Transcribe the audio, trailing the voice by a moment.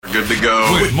Good to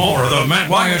go. With more of the Matt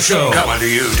Wyatt Show. Coming to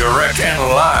you direct and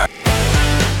live.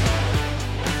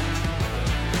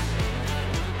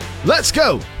 Let's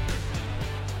go.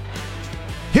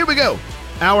 Here we go.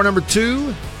 Hour number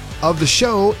 2 of the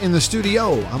show in the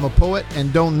studio. I'm a poet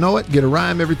and don't know it. Get a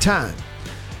rhyme every time.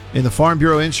 In the Farm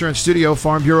Bureau Insurance Studio,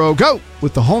 Farm Bureau, go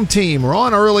with the home team. We're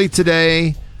on early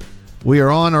today. We are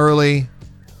on early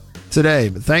today.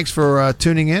 But thanks for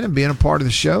tuning in and being a part of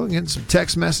the show. Getting some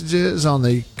text messages on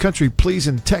the Country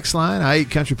Pleasing text line. I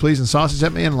ate Country Pleasing sausage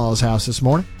at my in-laws' house this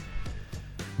morning.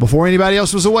 Before anybody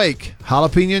else was awake,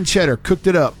 jalapeno and cheddar, cooked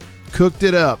it up.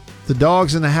 The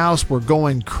dogs in the house were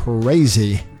going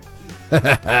crazy.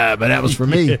 But that was for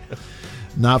me,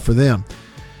 not for them.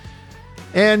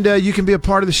 And you can be a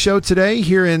part of the show today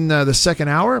here in the second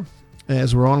hour,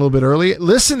 as we're on a little bit early.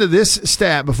 Listen to this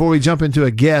stat before we jump into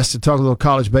a guest to talk a little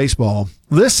college baseball.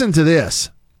 Listen to this.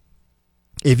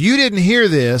 If you didn't hear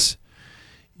this,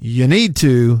 you need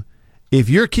to. If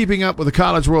you're keeping up with the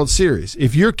College World Series,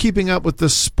 if you're keeping up with the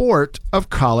sport of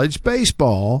college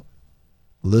baseball,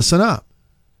 listen up.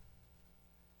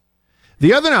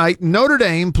 The other night, Notre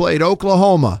Dame played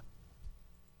Oklahoma.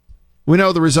 We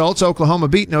know the results. Oklahoma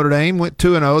beat Notre Dame, went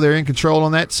 2-0. They're in control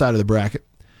on that side of the bracket.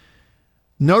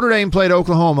 Notre Dame played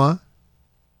Oklahoma.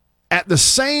 At the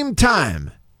same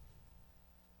time,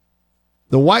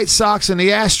 the White Sox and the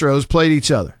Astros played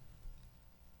each other.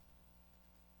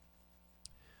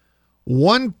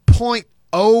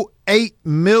 1.08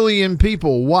 million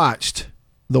people watched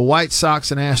the White Sox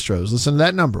and Astros. Listen to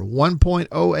that number.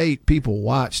 1.08 people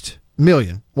watched.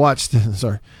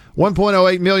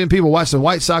 1.08 million people watched the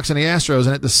White Sox and the Astros,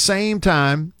 and at the same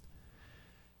time,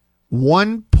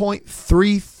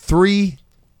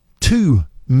 1.332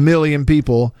 million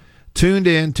people tuned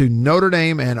in to Notre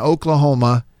Dame and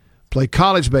Oklahoma play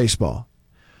college baseball.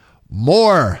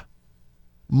 More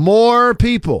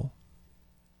people.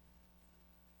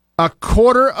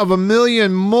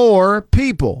 250,000 more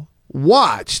people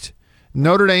watched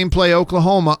Notre Dame play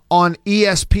Oklahoma on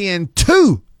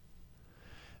ESPN2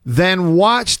 than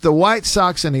watched the White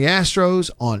Sox and the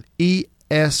Astros on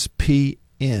ESPN.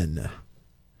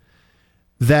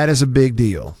 That is a big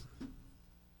deal.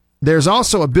 There's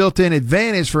also a built-in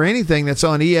advantage for anything that's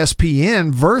on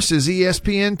ESPN versus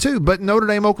ESPN2, but Notre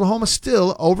Dame, Oklahoma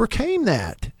still overcame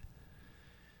that.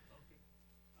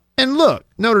 And look,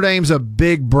 Notre Dame's a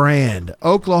big brand.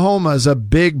 Oklahoma's a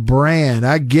big brand.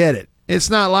 I get it.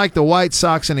 It's not like the White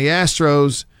Sox and the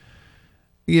Astros,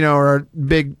 are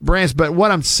big brands. But what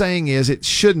I'm saying is it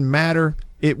shouldn't matter.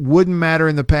 It wouldn't matter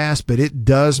in the past, but it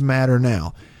does matter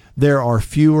now. There are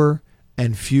fewer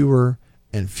and fewer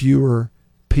and fewer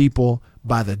people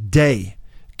by the day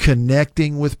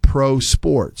connecting with pro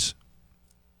sports.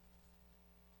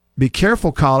 Be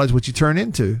careful, college, what you turn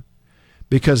into,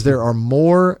 because there are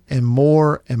more and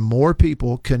more and more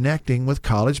people connecting with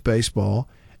college baseball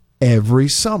every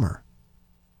summer.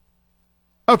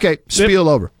 Okay, spiel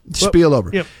over.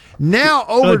 Yep. Now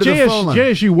over to the phone line.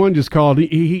 JSU1 just called.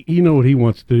 He know what he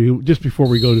wants to do just before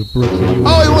we go to Brooks. He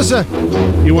wants to.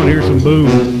 You want to hear some boom?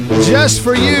 Just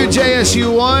for you,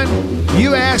 JSU1.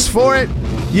 You asked for it.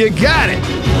 You got it.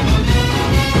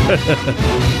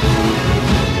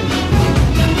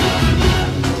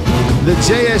 The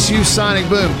JSU Sonic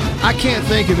Boom. I can't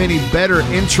think of any better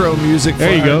intro music for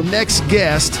our next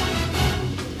guest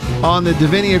on the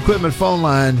Davini Equipment phone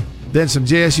line than some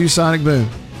JSU Sonic Boom.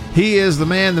 He is the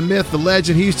man, the myth, the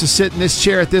legend. He used to sit in this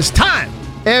chair at this time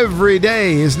every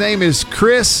day. His name is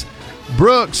Chris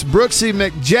Brooks, Brooksy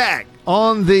McJack,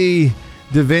 on the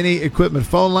Davini Equipment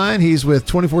phone line. He's with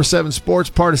 24/7 Sports,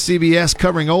 part of CBS,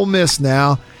 covering Ole Miss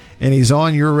now, and he's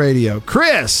on your radio.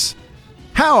 Chris,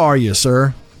 how are you,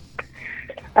 sir?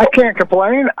 I can't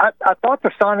complain. I thought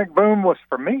the Sonic Boom was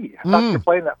for me. I thought you were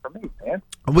playing that for me, man.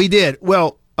 We did.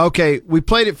 Well, okay, we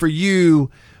played it for you.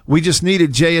 We just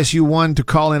needed JSU1 to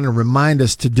call in and remind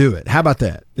us to do it. How about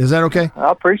that? Is that okay?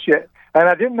 I appreciate it. And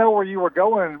I didn't know where you were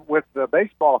going with the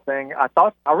baseball thing. I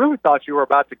really thought you were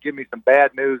about to give me some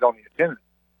bad news on the attendance.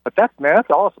 But that's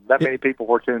awesome. That many people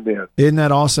were tuned in. Isn't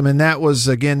that awesome? And that was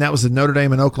the Notre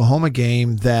Dame and Oklahoma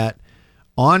game that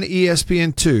on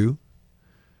ESPN2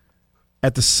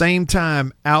 at the same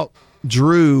time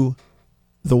outdrew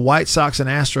the White Sox and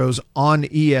Astros on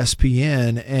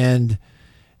ESPN. And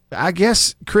I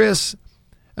guess, Chris,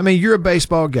 you're a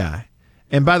baseball guy.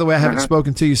 And by the way, I haven't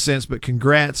spoken to you since, but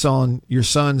congrats on your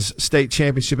son's state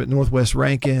championship at Northwest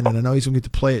Rankin. And I know he's going to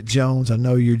get to play at Jones. I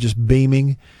know you're just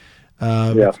beaming.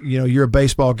 You're a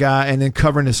baseball guy, and then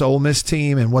covering this Ole Miss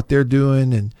team and what they're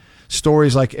doing and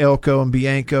stories like Elko and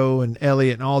Bianco and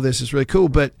Elliott and all this is really cool.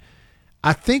 But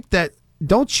I think that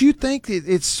don't you think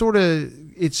it's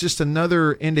just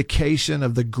another indication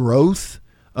of the growth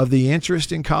of the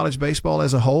interest in college baseball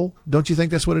as a whole? Don't you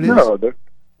think that's what it is? No,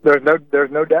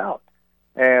 there's no doubt.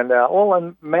 And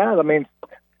and Matt, I mean,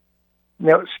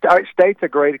 State's a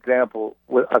great example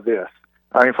of this.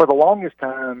 I mean, for the longest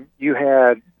time, you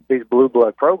had these blue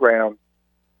blood programs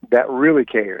that really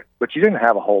cared, but you didn't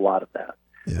have a whole lot of that.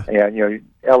 Yeah. And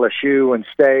LSU and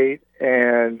State,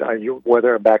 and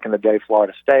whether back in the day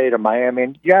Florida State or Miami,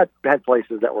 and you had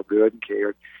places that were good and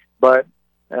cared. But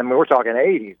I mean, we're talking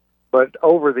 80s. But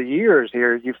over the years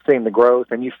here, you've seen the growth,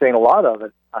 and you've seen a lot of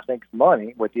it. I think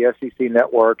money with the SEC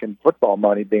network and football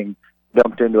money being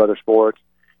dumped into other sports,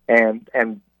 and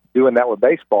doing that with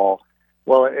baseball.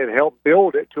 Well, it helped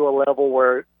build it to a level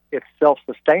where it's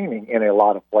self-sustaining in a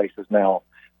lot of places now,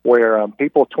 where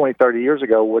people 20, 30 years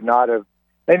ago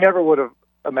they never would have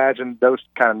imagined those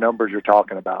kind of numbers you're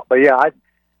talking about. But yeah,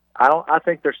 I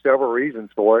think there's several reasons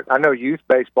for it. I know youth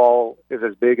baseball is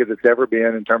as big as it's ever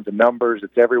been in terms of numbers.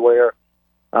 It's everywhere.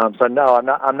 So no,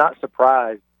 I'm not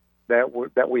surprised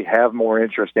that we have more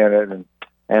interest in it,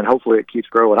 and hopefully it keeps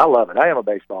growing. I love it. I am a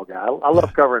baseball guy. I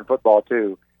love covering football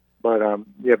too. But,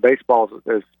 baseball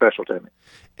is special to me.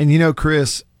 And,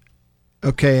 Chris,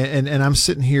 okay, and I'm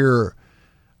sitting here,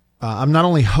 I'm not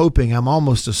only hoping, I'm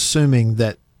almost assuming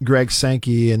that Greg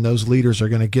Sankey and those leaders are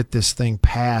going to get this thing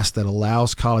passed that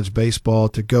allows college baseball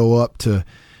to go up to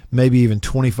maybe even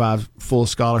 25 full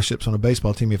scholarships on a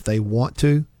baseball team if they want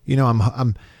to. I'm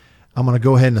going to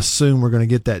go ahead and assume we're going to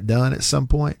get that done at some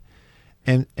point.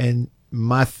 And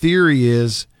my theory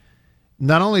is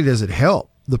not only does it help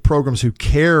the programs who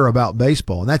care about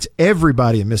baseball, and that's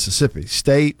everybody in Mississippi,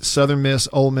 State, Southern Miss,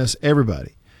 Ole Miss,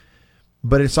 everybody,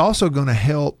 but it's also going to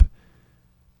help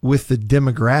with the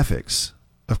demographics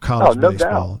of college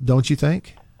baseball, don't you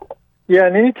think? Yeah,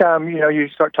 and anytime you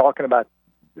start talking about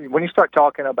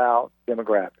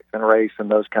demographics and race and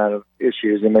those kind of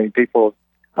issues, I mean, people,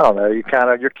 I don't know,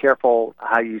 you're careful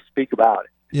how you speak about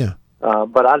it. Yeah.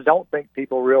 But I don't think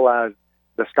people realize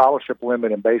the scholarship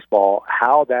limit in baseball,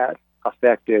 how that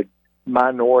affected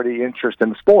minority interest in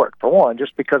the sport, for one,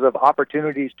 just because of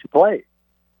opportunities to play.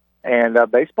 And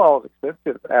baseball is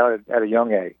expensive at a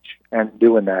young age, and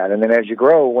doing that. And then as you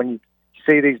grow, when you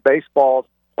see these baseball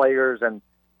players and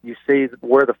you see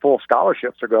where the full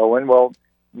scholarships are going, well,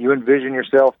 you envision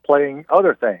yourself playing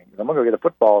other things. I'm going to go get a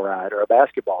football ride or a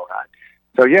basketball ride.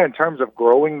 So, yeah, in terms of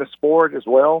growing the sport as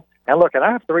well. And look, and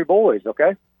I have 3 boys,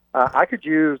 okay? I could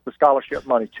use the scholarship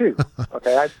money too,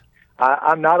 okay?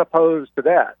 I'm not opposed to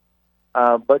that.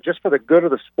 But just for the good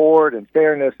of the sport and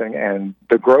fairness and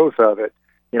the growth of it,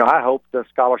 I hope the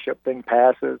scholarship thing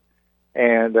passes.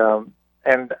 And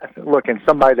look, and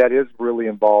somebody that is really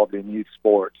involved in youth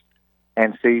sports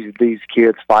and sees these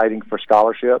kids fighting for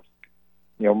scholarships,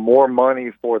 more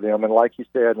money for them. And like you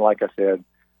said, and like I said,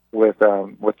 with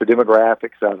the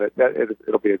demographics of it,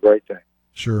 it'll be a great thing.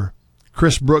 Sure.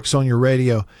 Chris Brooks on your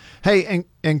radio. Hey,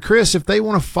 and Chris, if they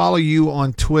want to follow you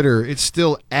on Twitter, it's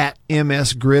still at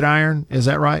MS Gridiron. Is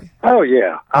that right? Oh,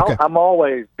 yeah. Okay. I'm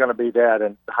always going to be that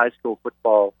and high school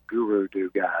football guru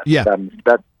guy. Yeah.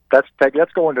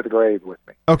 That's going to the grave with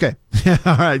me. Okay.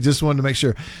 All right. Just wanted to make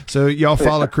sure. So y'all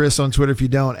follow Chris on Twitter if you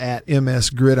don't, at MS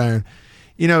Gridiron.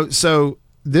 So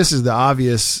this is the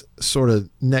obvious sort of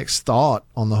next thought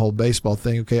on the whole baseball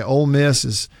thing. Okay, Ole Miss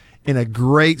is in a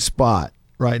great spot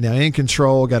right now, in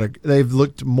control. They've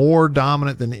looked more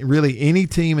dominant than really any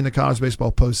team in the college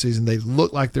baseball postseason. They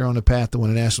look like they're on the path to win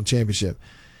a national championship.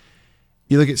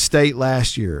 You look at State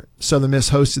last year. Southern Miss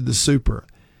hosted the Super.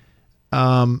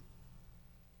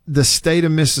 The state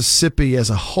of Mississippi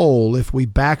as a whole, if we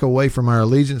back away from our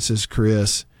allegiances,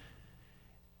 Chris,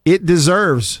 it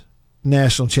deserves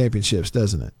national championships,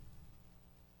 doesn't it?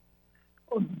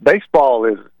 Baseball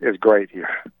is great here.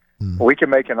 We can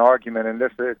make an argument, and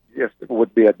this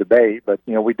would be a debate, but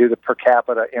we do the per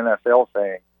capita NFL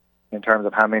thing in terms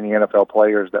of how many NFL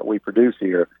players that we produce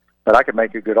here. But I could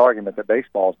make a good argument that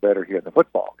baseball is better here than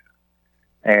football.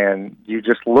 And you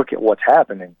just look at what's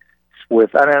happening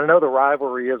with. And I know the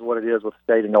rivalry is what it is with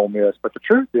State and Ole Miss, but the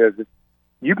truth is,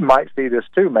 you might see this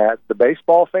too, Matt. The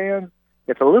baseball fans,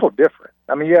 it's a little different.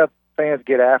 I mean, you have fans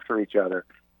get after each other,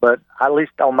 but at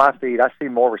least on my feed, I see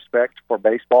more respect for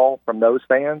baseball from those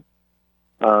fans.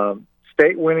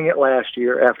 State winning it last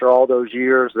year after all those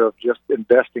years of just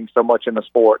investing so much in the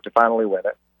sport to finally win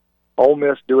it. Ole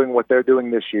Miss doing what they're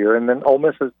doing this year, and then Ole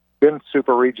Miss has been a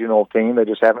super regional team. They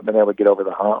just haven't been able to get over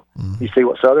the hump. You see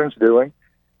what Southern's doing,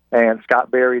 and Scott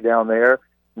Berry down there,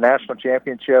 national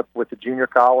championship with the junior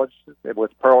college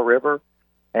with Pearl River,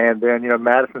 and then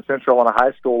Madison Central on a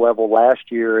high school level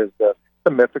last year is the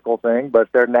a mythical thing, but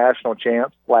they're national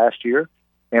champs last year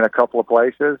in a couple of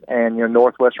places, and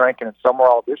Northwest Rankin and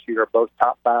Summerall this year are both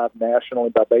top 5 nationally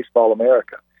by Baseball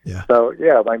America. Yeah. So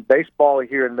baseball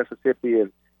here in Mississippi is,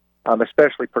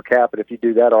 especially per capita, if you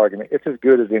do that argument, it's as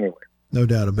good as anywhere. No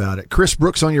doubt about it. Chris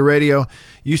Brooks on your radio.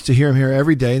 Used to hear him here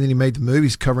every day, and then he made the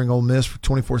movies covering Ole Miss for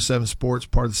 24/7 Sports,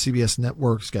 part of the CBS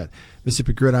network. He's got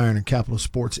Mississippi Gridiron and Capital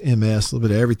Sports MS, a little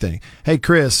bit of everything. Hey,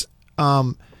 Chris,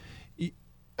 you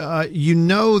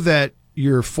know that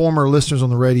your former listeners on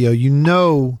the radio, you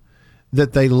know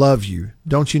that they love you.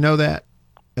 Don't you know that?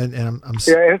 And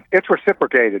it's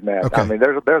reciprocated, Matt. Okay. I mean,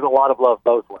 there's a lot of love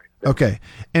both ways. Okay.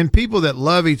 And people that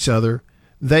love each other,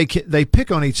 they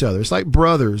pick on each other. It's like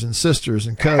brothers and sisters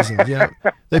and cousins.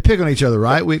 They pick on each other,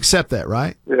 right? We accept that,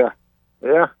 right? Yeah.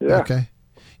 Okay.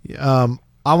 I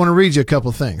want to read you a couple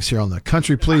of things here on the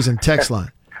Country Pleasing text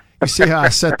line. You see how I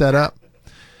set that up?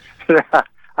 Yeah,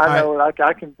 I know. Right.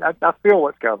 I feel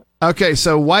what's coming. Okay,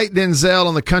 so White Denzel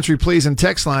on the Country Pleasing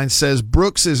text line says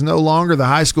Brooks is no longer the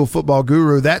high school football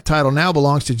guru. That title now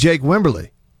belongs to Jake Wimberly.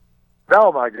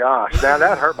 Oh my gosh! Now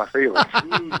that hurt my feelings.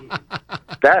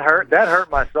 That hurt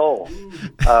my soul.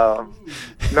 No,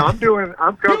 I'm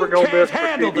covering Ole Miss for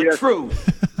CBS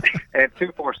and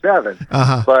 247.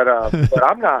 But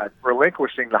I'm not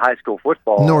relinquishing the high school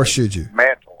football. Nor should you.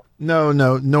 Mantle. No,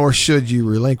 nor should you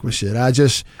relinquish it.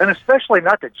 And especially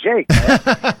not to Jake, man.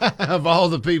 Of all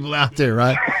the people out there,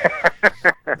 right?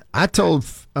 I told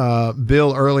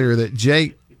Bill earlier that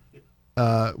Jake,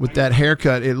 with that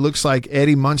haircut, it looks like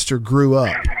Eddie Munster grew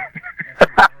up.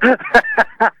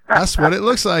 That's what it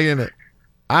looks like, isn't it?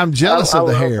 I'm jealous of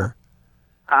the hair.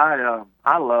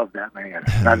 I love that man.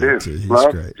 I do. He's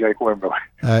love great. Jake Wimberly.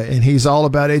 And he's all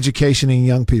about educating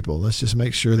young people. Let's just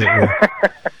make sure that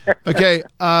we're okay.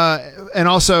 And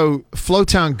also,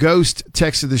 Flowtown Ghost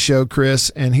texted the show, Chris,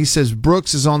 and he says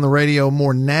Brooks is on the radio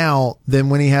more now than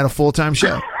when he had a full-time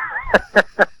show.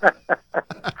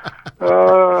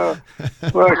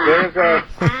 Look, there's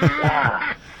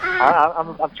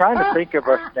I'm trying to think of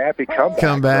a snappy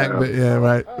comeback. But yeah,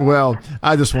 right. Well,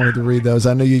 I just wanted to read those.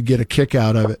 I knew you'd get a kick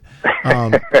out of it.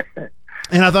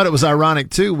 And I thought it was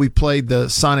ironic, too. We played the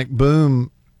Sonic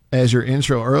Boom as your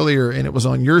intro earlier, and it was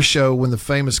on your show when the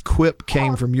famous quip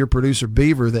came from your producer,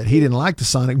 Beaver, that he didn't like the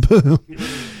Sonic Boom.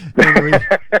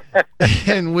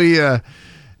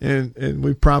 and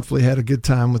we promptly had a good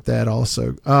time with that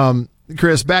also.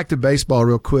 Chris, back to baseball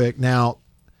real quick. Now,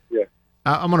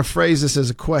 I'm going to phrase this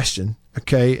as a question,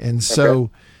 okay? And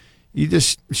so you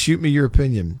just shoot me your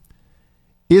opinion.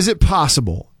 Is it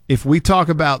possible, if we talk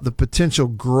about the potential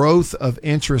growth of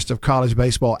interest of college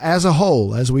baseball as a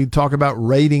whole, as we talk about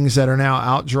ratings that are now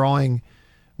outdrawing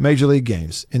major league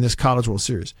games in this College World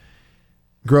Series,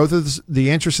 growth of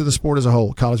the interest of the sport as a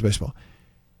whole, college baseball,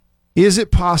 is it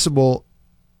possible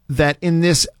that in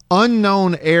this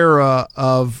unknown era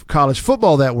of college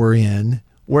football that we're in,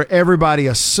 where everybody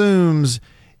assumes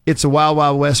it's a wild,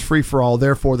 wild west free-for-all,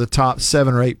 therefore the top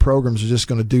 7 or 8 programs are just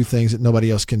going to do things that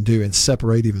nobody else can do and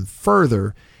separate even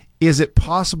further, is it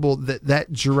possible that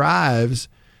that drives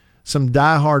some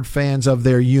diehard fans of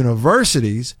their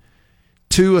universities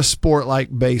to a sport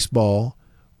like baseball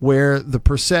where the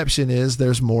perception is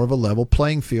there's more of a level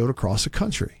playing field across the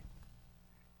country?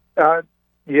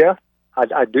 Yeah,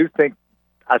 I do think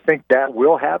that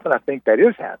will happen. I think that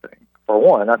is happening. For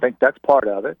one, I think that's part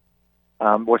of it.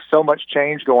 With so much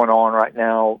change going on right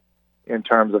now in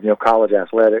terms of college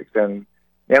athletics and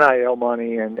NIL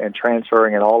money and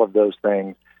transferring and all of those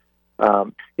things.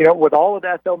 With all of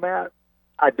that though, Matt,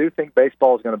 I do think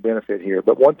baseball is going to benefit here.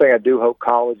 But one thing I do hope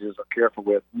colleges are careful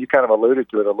with, you kind of alluded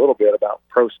to it a little bit about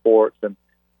pro sports, and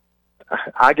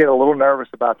I get a little nervous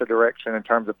about the direction in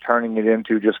terms of turning it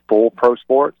into just full pro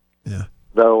sports. Yeah.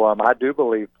 Though I do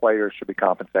believe players should be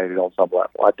compensated on some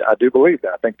level. I do believe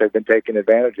that. I think they've been taken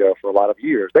advantage of for a lot of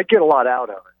years. They get a lot out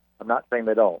of it. I'm not saying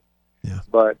they don't. Yeah.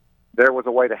 But there was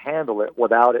a way to handle it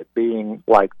without it being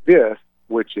like this,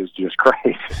 which is just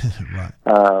crazy.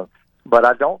 Right. But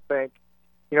I don't think,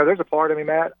 there's a part of me,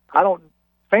 Matt,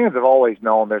 fans have always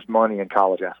known there's money in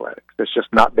college athletics. It's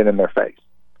just not been in their face.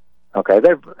 Okay,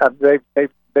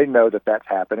 they know that that's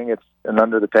happening. It's an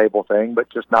under-the-table thing, but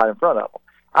just not in front of them.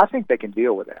 I think they can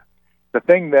deal with that. The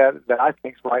thing that I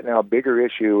think is right now a bigger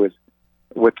issue is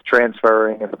with the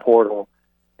transferring and the portal,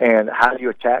 and how do you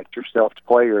attach yourself to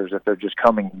players if they're just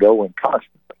coming and going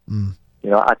constantly. Mm.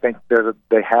 I think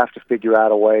they have to figure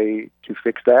out a way to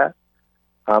fix that.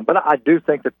 But I do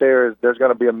think that there's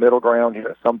going to be a middle ground here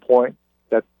at some point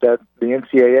that the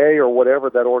NCAA or whatever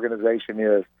that organization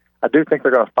is, I do think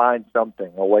they're going to find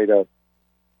something, a way to,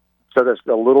 so there's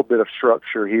a little bit of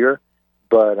structure here.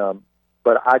 But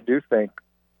But I do think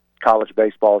college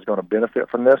baseball is going to benefit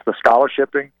from this. The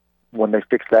scholarshiping, when they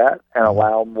fix that and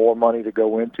allow more money to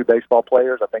go into baseball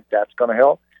players, I think that's going to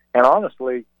help. And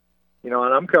honestly, and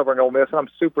I'm covering Ole Miss, and I'm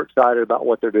super excited about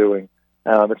what they're doing.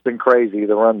 It's been crazy,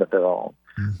 the run that they're on.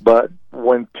 But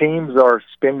when teams are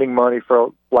spending money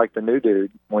for, like the new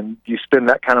dude, when you spend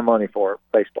that kind of money for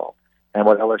baseball, and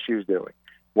what LSU's doing,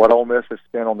 what Ole Miss has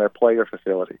spent on their player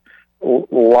facility, a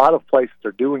lot of places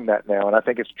are doing that now, and I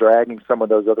think it's dragging some of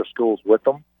those other schools with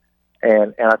them.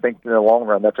 And I think in the long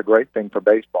run, that's a great thing for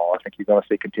baseball. I think you're going to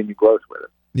see continued growth with it.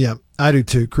 Yeah, I do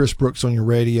too. Chris Brooks on your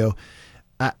radio.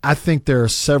 I think there are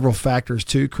several factors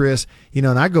too, Chris.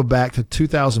 And I go back to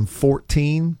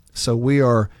 2014, so we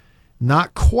are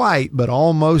not quite, but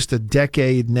almost a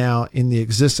decade now in the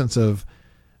existence of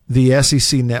the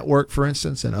SEC network, for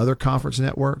instance, and other conference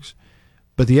networks.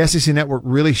 But the SEC network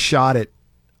really shot it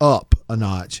up a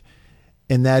notch,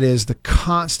 and that is the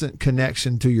constant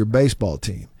connection to your baseball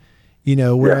team.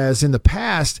 Whereas in the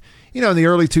past, in the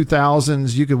early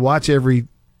 2000s, you could watch every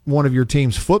one of your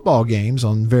team's football games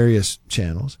on various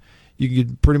channels. You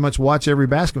could pretty much watch every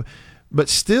basketball. But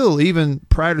still, even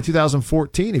prior to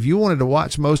 2014, if you wanted to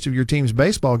watch most of your team's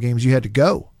baseball games, you had to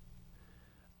go.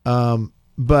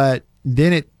 But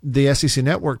then the SEC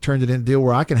network turned it into a deal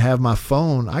where I can have my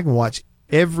phone. I can watch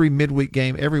every midweek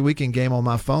game, every weekend game on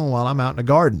my phone while I'm out in the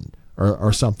garden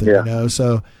or something,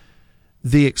 So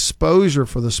the exposure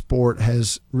for the sport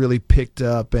has really picked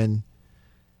up. And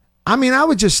I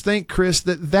would just think, Chris,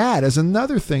 that is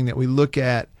another thing that we look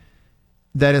at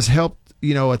that has helped,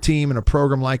 a team and a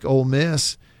program like Ole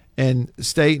Miss and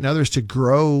State and others to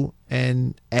grow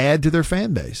and add to their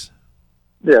fan base.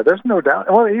 Yeah, there's no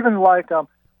doubt. Well, even like,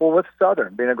 with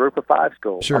Southern being a group of 5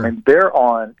 schools, sure. They're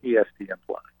on ESPN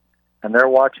Plus and they're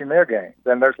watching their games.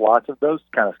 And there's lots of those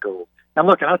kind of schools. And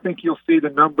look, I think you'll see the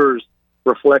numbers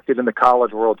reflected in the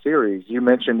College World Series. You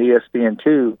mentioned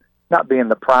ESPN2 not being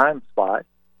the prime spot,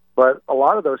 but a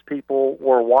lot of those people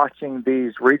were watching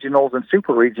these regionals and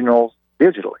super regionals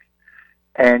digitally.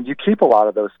 And you keep a lot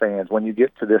of those fans when you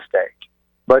get to this stage.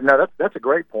 But no, that's a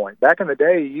great point. Back in the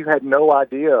day, you had no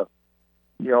idea,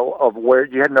 of where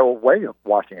you had no way of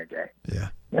watching a game. Yeah.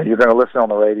 You're going to listen on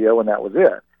the radio, and that was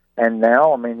it. And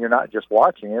now, you're not just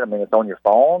watching it. It's on your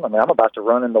phone. I'm about to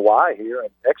run in the Y here and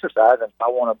exercise, and if I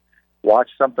want to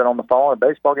watch something on the phone, a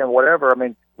baseball game, whatever,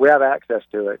 we have access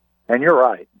to it. And you're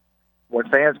right. When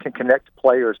fans can connect to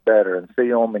players better and see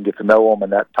them and get to know them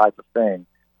and that type of thing,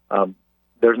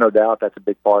 there's no doubt that's a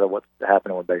big part of what's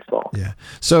happening with baseball. Yeah.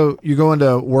 So you going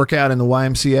to work out in the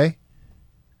YMCA?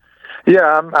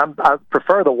 Yeah, I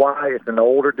prefer the Y. It's an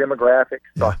older demographic,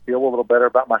 so I feel a little better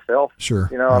about myself. Sure.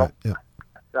 Right.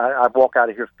 I walk out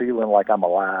of here feeling like I'm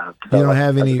alive. So you don't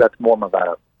have any. That's more my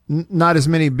vibe. Not as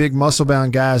many big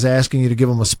muscle-bound guys asking you to give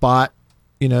them a spot,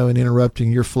 and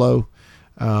interrupting your flow.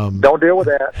 Don't deal with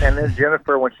that. And then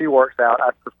Jennifer, when she works out,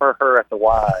 I prefer her at the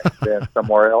Y than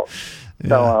somewhere else.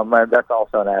 So that's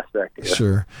also an aspect of it.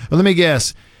 Sure. Well, let me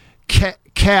guess.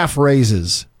 Calf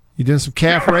raises. You doing some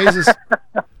calf raises?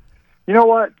 You know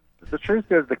what? The truth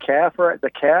is the calves,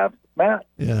 Matt,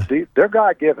 they're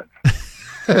God-given.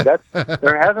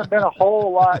 There hasn't been a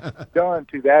whole lot done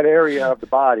to that area of the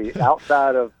body.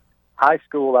 Outside of high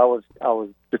school, I was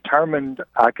determined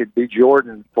I could be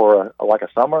Jordan for a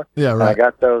summer. Yeah, right. And I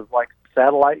got those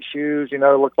satellite shoes. It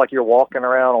looks like you're walking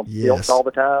around on stilts all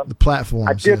the time. The platforms.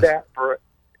 I did that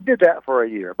for a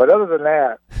year, but other than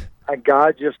that,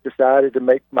 God just decided to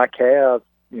make my calves,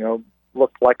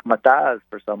 look like my thighs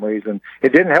for some reason.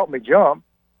 It didn't help me jump,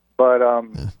 but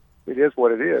it is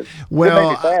what it is. Well, it made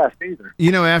me fast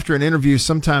either. After an interview,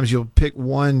 sometimes you'll pick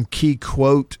one key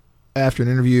quote after an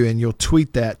interview and you'll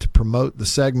tweet that to promote the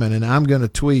segment. And I'm going to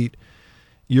tweet,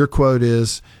 your quote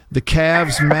is, the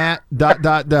calves, Matt, ...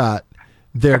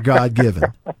 they're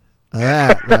God-given.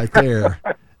 That right there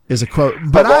is a quote.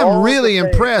 But I'm really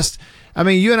impressed.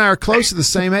 You and I are close to the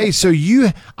same age. So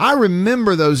I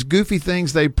remember those goofy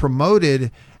things they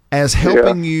promoted as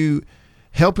helping you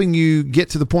get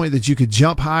to the point that you could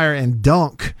jump higher and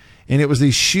dunk. And it was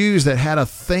these shoes that had a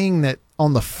thing that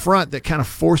on the front that kind of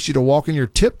forced you to walk in your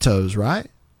tiptoes, right?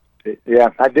 Yeah,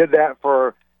 I did that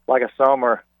for a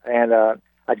summer, and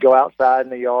I'd go outside in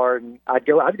the yard and I'd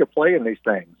go play in these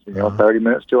things. 30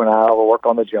 minutes to an hour, work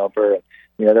on the jumper. And,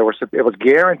 it was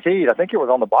guaranteed. I think it was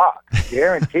on the box,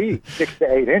 guaranteed 6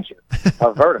 to 8 inches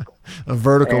of vertical. A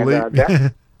vertical leap.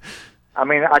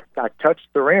 I touched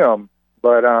the rim,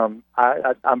 but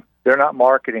they're not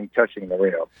marketing touching the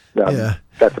rim.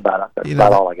 That's about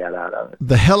all I got out of it.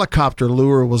 The helicopter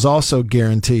lure was also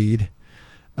guaranteed.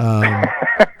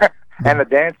 And the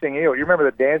dancing eel. You remember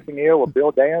the dancing eel with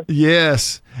Bill Dance?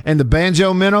 Yes. And the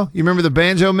banjo minnow. You remember the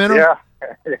banjo minnow? Yeah.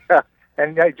 Yeah.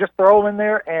 And just throw them in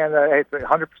there, and it's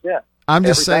 100%. I'm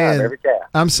just saying. Every cast.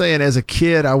 I'm saying, as a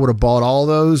kid, I would have bought all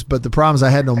those, but the problem is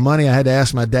I had no money. I had to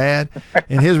ask my dad,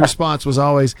 and his response was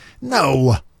always,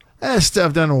 "No, that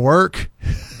stuff doesn't work.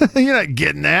 You're not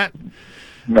getting that."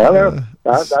 No,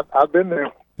 I've been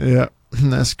there. Yeah,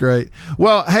 that's great.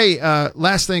 Well, hey,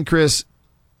 last thing, Chris,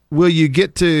 are you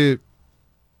going to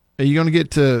get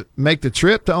to make the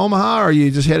trip to Omaha, or are you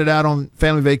just headed out on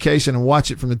family vacation and watch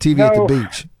it from the TV at the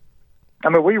beach? I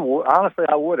mean, honestly,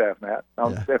 I would have, Matt.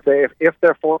 If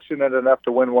they're fortunate enough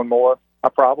to win one more, I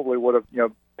probably would have,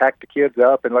 packed the kids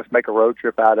up and let's make a road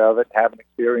trip out of it, have an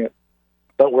experience.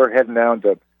 But we're heading down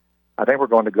to, I think we're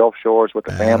going to Gulf Shores with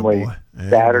the family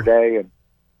Saturday, and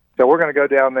so we're going to go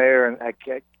down there. And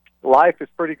life is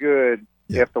pretty good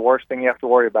if the worst thing you have to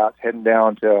worry about is heading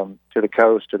down to the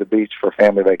coast, to the beach for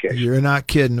family vacation. You're not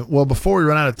kidding. Well, before we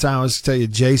run out of time, I was going to tell you,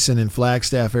 Jason in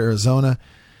Flagstaff, Arizona,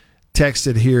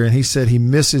 texted here, and he said he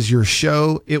misses your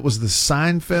show. It was the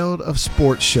Seinfeld of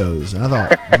sports shows. And I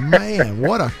thought, man,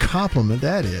 what a compliment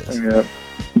that is. Yeah.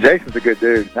 Jason's a good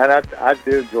dude, and I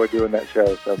do enjoy doing that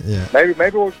show. So maybe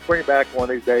we'll bring it back one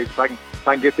of these days if I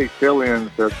can get these fill-ins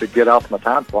to get off my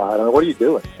time slot. I mean, what are you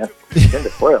doing, man? 10 to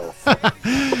 12.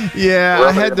 Yeah,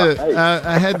 I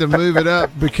had to move it up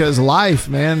because life,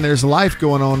 man. There's life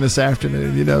going on this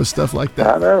afternoon. Stuff like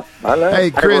that. I know. Hey,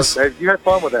 Chris, you had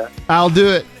fun with that. I'll do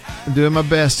it. I'm doing my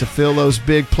best to fill those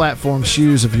big platform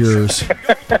shoes of yours.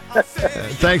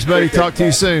 Thanks, buddy. Talk to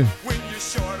you soon.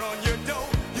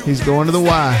 He's going to the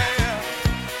Y.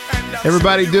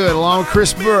 Everybody do it along with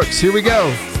Chris Brooks. Here we go.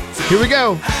 Here we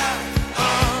go.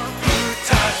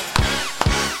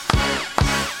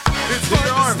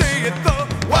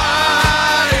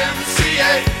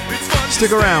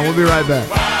 Stick around. We'll be right back.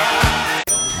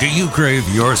 Do you crave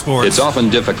your sports? It's often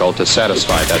difficult to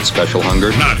satisfy that special hunger.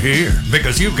 Not here,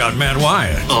 because you've got Matt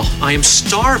Wyatt. Oh, I am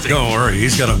starving. Don't worry,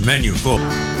 he's got a menu full.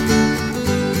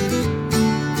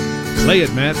 Play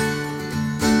it, Matt.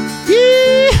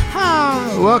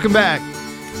 Yeehaw! Welcome back.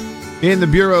 In the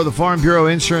Bureau, the Farm Bureau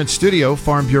Insurance Studio,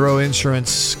 Farm Bureau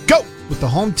Insurance, go! With the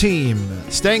home team.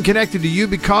 Staying connected to you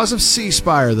because of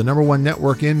C-Spire, the #1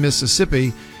 network in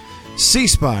Mississippi.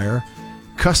 C-Spire,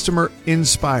 customer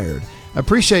inspired. I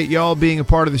appreciate y'all being a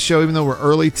part of the show, even though we're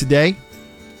early today.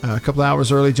 A couple hours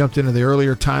early, jumped into the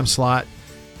earlier time slot.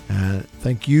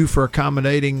 Thank you for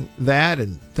accommodating that,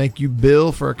 and thank you,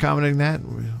 Bill, for accommodating that.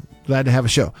 We're glad to have a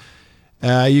show.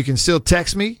 You can still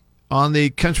text me on the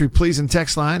Country Pleasing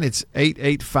text line. It's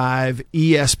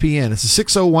 885-ESPN. It's a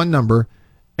 601 number,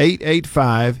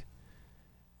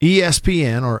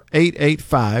 885-ESPN, or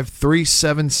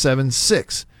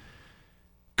 885-3776.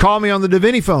 Call me on the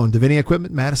Davini phone, Davini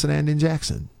Equipment, Madison and in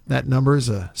Jackson. That number is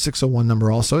a 601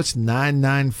 number also. It's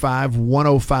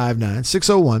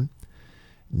 995-1059,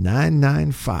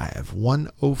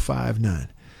 601-995-1059.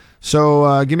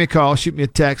 So give me a call, shoot me a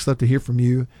text, love to hear from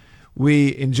you.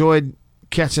 We enjoyed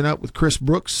catching up with Chris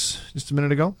Brooks just a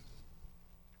minute ago,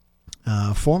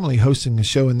 formerly hosting a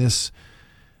show in this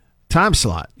time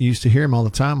slot. You used to hear him all the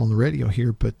time on the radio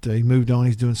here, but he moved on.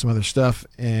 He's doing some other stuff,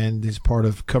 and he's part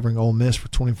of covering Ole Miss for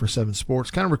 24/7 Sports,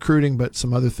 kind of recruiting, but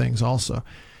some other things also.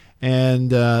 And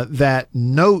that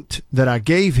note that I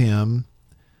gave him,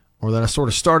 or that I sort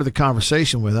of started the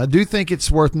conversation with, I do think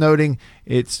it's worth noting.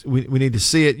 We need to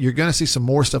see it. You're going to see some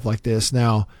more stuff like this.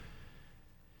 Now,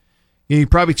 you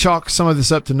probably chalk some of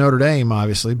this up to Notre Dame,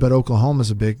 obviously, but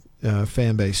Oklahoma's a big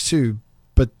fan base too.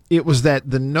 But it was that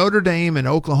the Notre Dame and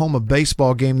Oklahoma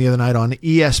baseball game the other night on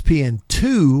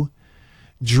ESPN2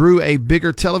 drew a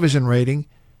bigger television rating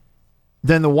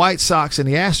than the White Sox and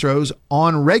the Astros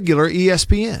on regular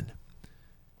ESPN.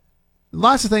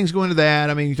 Lots of things go into that.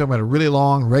 I mean, you're talking about a really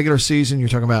long regular season. You're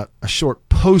talking about a short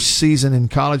postseason in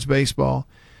college baseball,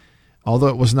 although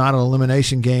it was not an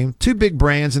elimination game. Two big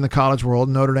brands in the college world,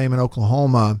 Notre Dame and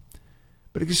Oklahoma.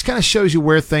 But it just kind of shows you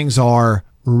where things are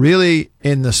really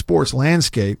in the sports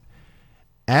landscape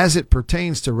as it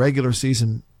pertains to regular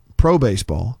season pro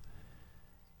baseball.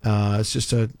 It's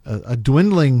just a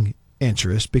dwindling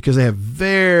interest because they have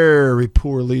very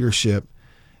poor leadership.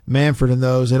 Manfred and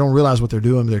those, they don't realize what they're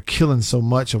doing. They're killing so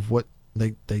much of what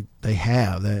they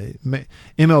have.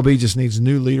 MLB just needs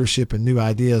new leadership and new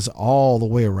ideas all the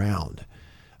way around.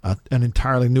 An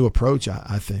entirely new approach,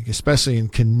 I think, especially in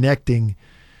connecting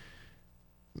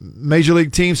major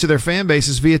league teams to their fan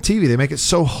bases via TV. They make it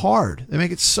so hard. They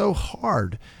make it so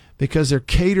hard because they're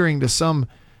catering to some,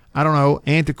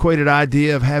 antiquated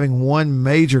idea of having one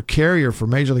major carrier for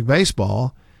Major League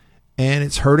Baseball, and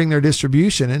it's hurting their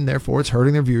distribution, and therefore it's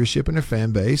hurting their viewership and their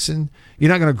fan base, and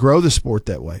you're not going to grow the sport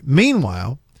that way.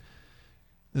 Meanwhile,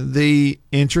 the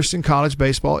interest in college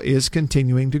baseball is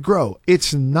continuing to grow.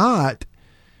 It's not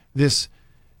this,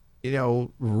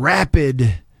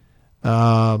 rapid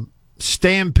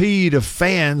stampede of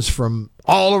fans from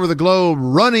all over the globe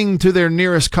running to their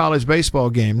nearest college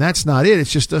baseball game. That's not it.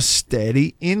 It's just a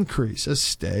steady increase, a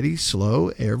steady,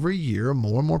 slow, every year,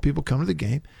 more and more people come to the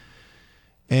game.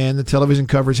 And the television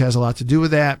coverage has a lot to do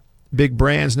with that. Big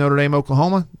brands, Notre Dame,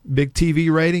 Oklahoma, big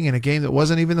TV rating in a game that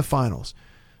wasn't even the finals.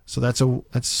 So that's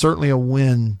certainly a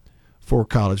win for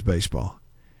college baseball.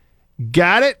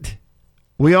 Got it?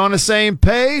 We on the same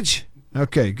page?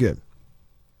 Okay, good.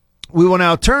 We will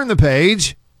now turn the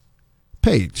page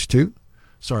to,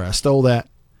 sorry, I stole that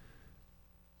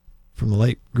from the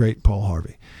late, great Paul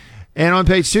Harvey. And on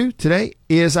page 2 today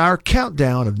is our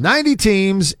countdown of 90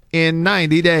 teams in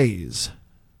 90 days.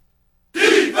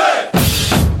 Defense!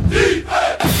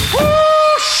 Defense!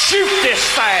 Woo! Shoot this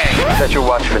thing! Set your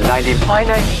watch for 90. My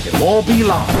 90. It won't be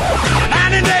long.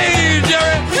 90 days,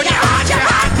 Jerry!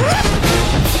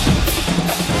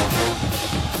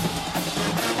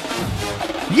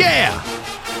 Yeah!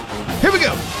 Here we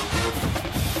go.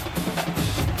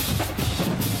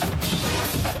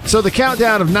 So the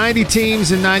countdown of 90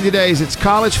 teams in 90 days. It's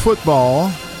college football.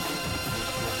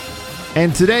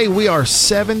 And today we are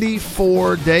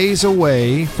 74 days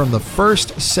away from the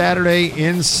first Saturday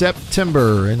in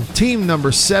September. And team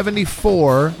number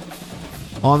 74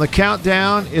 on the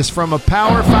countdown is from a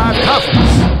Power 5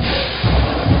 conference.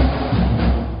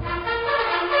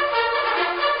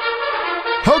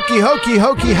 Hokie, Hokie,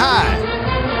 Hokie High.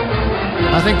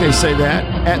 I think they say that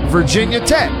at Virginia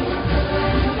Tech.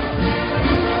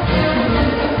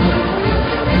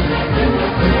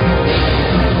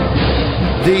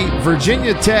 The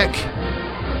Virginia Tech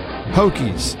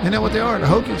Hokies. Isn't that what they are? The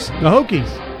Hokies? The Hokies.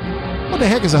 What the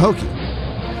heck is a Hokie?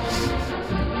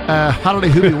 Holiday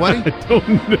Hoopy Wuddy? I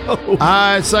don't know.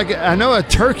 It's like, I know a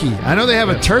turkey. I know they have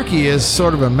a turkey as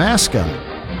sort of a mascot.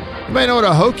 Anybody know what a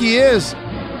Hokie is?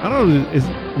 I don't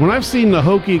know. When I've seen the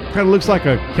Hokie, it kind of looks like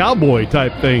a cowboy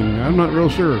type thing. I'm not real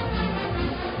sure.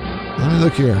 Let me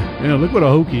look here. Yeah, look what a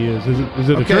Hokie is. Is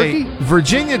it a turkey?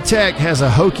 Virginia Tech has a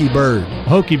Hokie bird.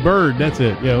 Hokie bird, that's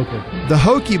it. Yeah, okay. The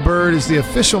Hokie bird is the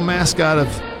official mascot of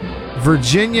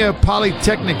Virginia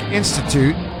Polytechnic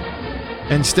Institute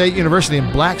and State University in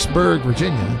Blacksburg,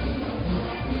 Virginia.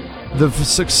 The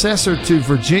successor to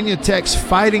Virginia Tech's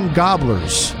Fighting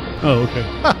Gobblers. Oh, okay.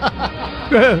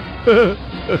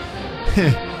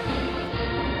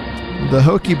 The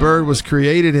Hokie bird was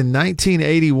created in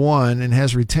 1981 and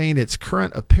has retained its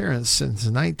current appearance since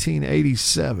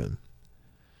 1987.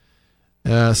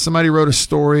 Somebody wrote a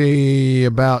story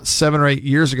about 7 or 8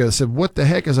 years ago that said, what the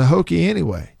heck is a Hokie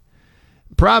anyway?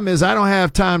 The problem is I don't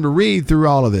have time to read through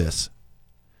all of this.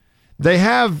 They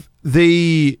have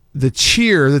the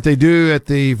cheer that they do at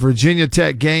the Virginia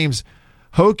Tech games.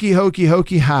 Hokie, Hokie,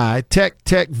 Hokie High, Tech,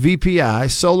 Tech, VPI,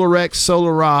 Solarex,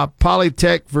 Solara,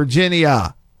 Polytech,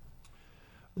 Virginia.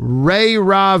 Ray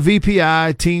Ra,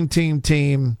 VPI,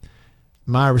 team.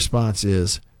 My response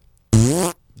is,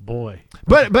 boy.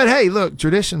 But hey, look,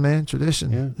 tradition, man,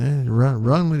 tradition. Yeah.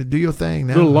 Run with it, do your thing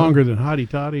now. A little longer than Hotty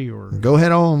Toddy or go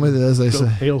head on with it, as they say.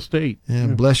 Hail State. Yeah,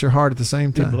 bless your heart at the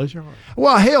same time. Yeah, bless your heart.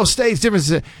 Well, Hail State's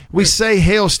different. We say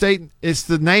Hail State. It's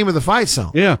the name of the fight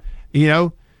song. Yeah.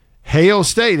 Hail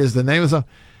State is the name of the song.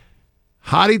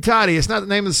 Hotty Toddy, it's not the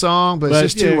name of the song, but it's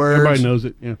just two words. Everybody knows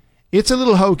it, yeah. It's a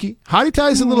little hokey. Hotty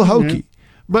Toddy's a little hokey. Yeah.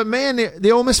 But, man,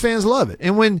 the Ole Miss fans love it.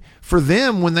 And when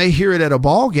they hear it at a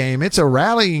ball game, it's a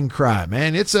rallying cry,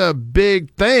 man. It's a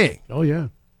big thing. Oh, yeah.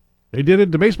 They did it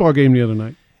at the baseball game the other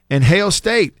night. And Hail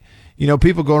State,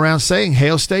 people go around saying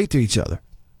Hail State to each other.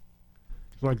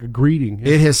 It's like a greeting.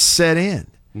 Yeah. It has set in.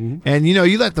 Mm-hmm. And,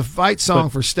 you let the fight song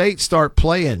for State start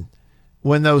playing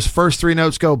when those first 3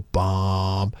 notes go,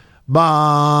 bomb,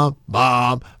 bomb,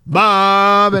 bomb,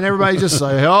 bomb, and everybody just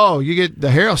say, oh, you get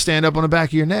the hair will stand up on the back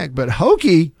of your neck. But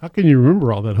Hokie, how can you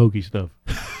remember all that Hokie stuff?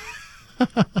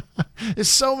 There's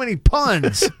so many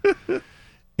puns.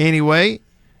 Anyway,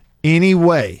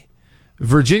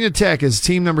 Virginia Tech is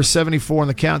team number 74 in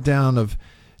the countdown of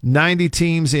 90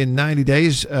 teams in 90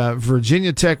 days.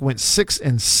 Virginia Tech went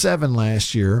 6-7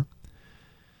 last year.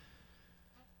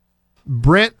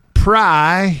 Brent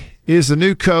Pry is the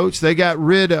new coach. They got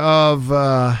rid of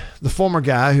the former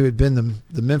guy who had been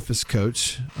the Memphis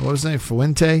coach. What was his name?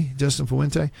 Fuente? Justin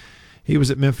Fuente? He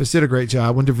was at Memphis, did a great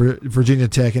job, went to Virginia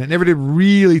Tech, and it never did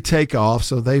really take off,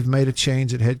 so they've made a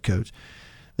change at head coach.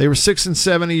 They were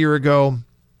 6-7 a year ago,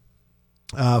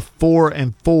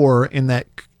 4-4 in that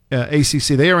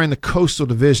ACC. They are in the Coastal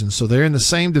Division, so they're in the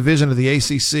same division of the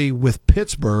ACC with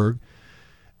Pittsburgh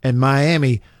and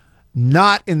Miami,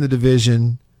 not in the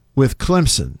division with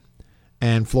Clemson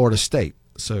and Florida State.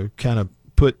 So kind of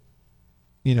put,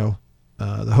 the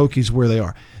Hokies where they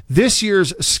are. This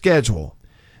year's schedule,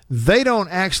 they don't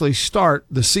actually start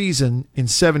the season in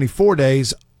 74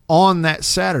 days on that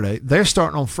Saturday. They're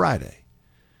starting on Friday.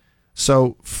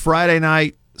 So Friday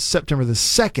night, September the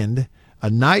 2nd, a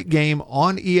night game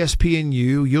on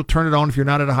ESPNU. You'll turn it on if you're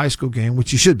not at a high school game,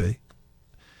 which you should be.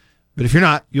 But if you're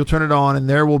not, you'll turn it on, and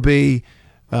there will be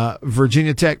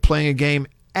Virginia Tech playing a game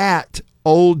at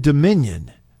Old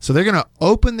Dominion. So they're going to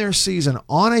open their season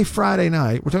on a Friday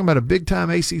night. We're talking about a big-time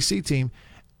ACC team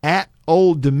at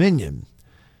Old Dominion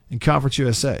in Conference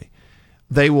USA.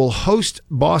 They will host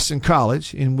Boston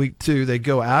College in week 2. They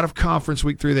go out of conference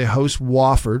week 3. They host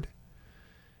Wofford.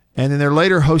 And then they're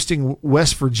later hosting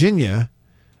West Virginia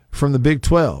from the Big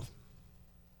 12.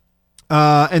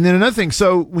 And then another thing,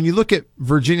 so when you look at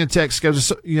Virginia Tech's schedule,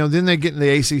 then they get into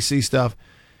the ACC stuff.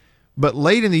 But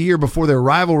late in the year before their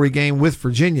rivalry game with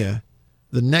Virginia,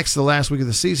 the next to the last week of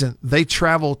the season, they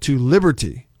travel to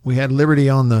Liberty. We had Liberty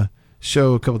on the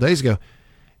show a couple days ago.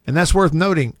 And that's worth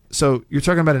noting. So you're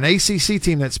talking about an ACC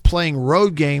team that's playing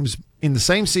road games in the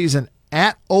same season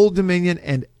at Old Dominion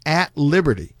and at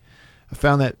Liberty. I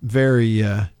found that very,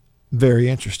 very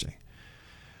interesting.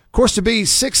 Of course, to be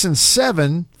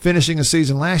 6-7 finishing a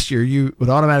season last year, you would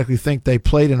automatically think they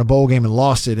played in a bowl game and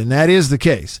lost it, and that is the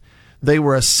case. They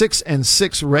were a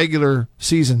 6-6 regular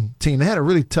season team. They had a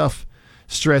really tough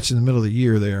stretch in the middle of the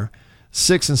year there.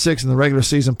 6-6 in the regular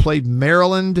season, played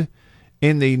Maryland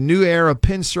in the New Era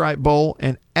Pinstripe Bowl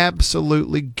and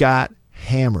absolutely got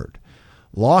hammered.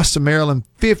 Lost to Maryland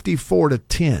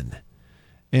 54-10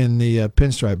 in the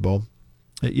Pinstripe Bowl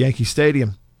at Yankee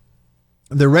Stadium.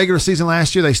 The regular season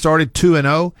last year, they started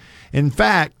 2-0. In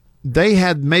fact, they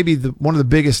had maybe one of the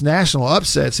biggest national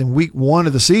upsets in week 1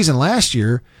 of the season last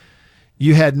year.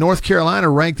 You had North Carolina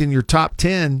ranked in your top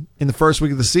 10 in the first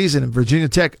week of the season, and Virginia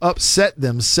Tech upset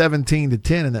them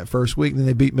 17-10 in that first week. And then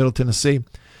they beat Middle Tennessee.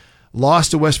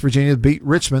 Lost to West Virginia, beat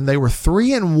Richmond. They were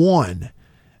 3-1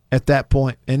 at that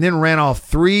point, and then ran off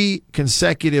 3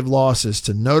 consecutive losses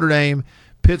to Notre Dame,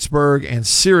 Pittsburgh, and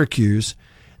Syracuse.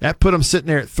 That put them sitting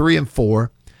there at 3-4.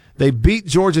 They beat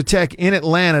Georgia Tech in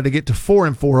Atlanta to get to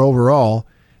 4-4 overall.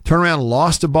 Turned around,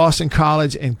 lost to Boston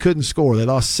College, and couldn't score. They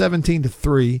lost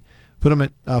 17-3, put them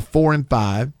at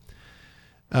 4-5.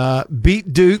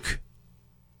 Beat Duke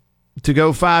to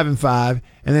go 5-5,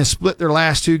 and then split their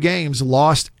last 2 games.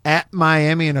 Lost at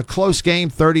Miami in a close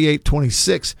game,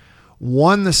 38-26.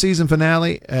 Won the season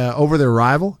finale over their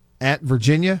rival at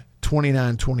Virginia,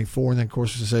 29-24. And then, of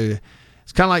course, it's kind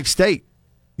of like State.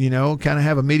 Kind of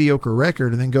have a mediocre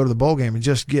record and then go to the bowl game and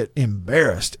just get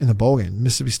embarrassed in the bowl game.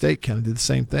 Mississippi State kind of did the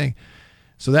same thing.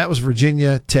 So that was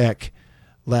Virginia Tech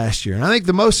last year. And I think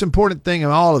the most important thing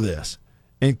of all of this,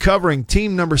 in covering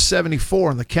team number 74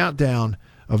 on the countdown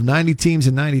of 90 teams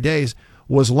in 90 days,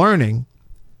 was learning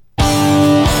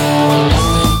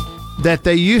that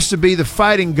they used to be the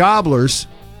Fighting Gobblers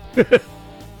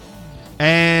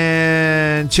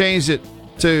and changed it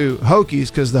to Hokies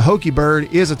because the Hokie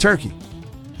bird is a turkey.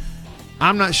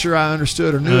 I'm not sure I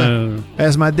understood or knew that.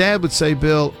 As my dad would say,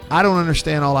 Bill, I don't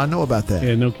understand all I know about that.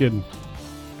 Yeah, no kidding.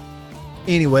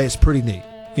 Anyway, it's pretty neat.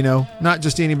 Not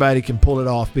just anybody can pull it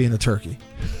off being a turkey.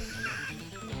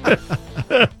 But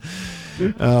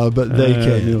they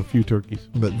can. A few turkeys.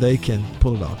 But they can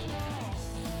pull it off.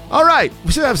 All right.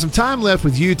 We still have some time left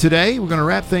with you today. We're going to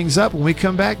wrap things up when we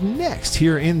come back next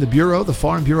here in the Bureau, the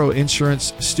Farm Bureau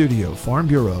Insurance Studio. Farm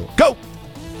Bureau, go!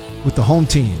 With the home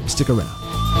team. Stick around.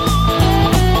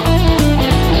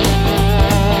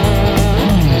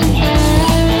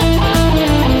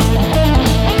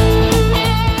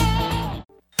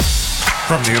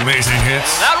 From the amazing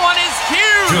hits That one is to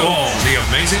huge! all the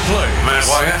amazing plays, Matt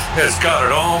Wyatt has got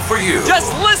it all for you.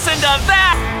 Just listen to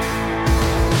that!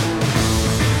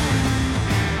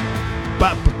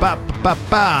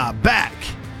 Back.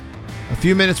 A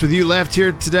few minutes with you left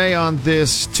here today on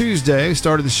this Tuesday.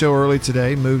 Started the show early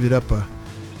today, moved it up a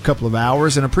couple of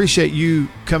hours, and appreciate you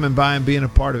coming by and being a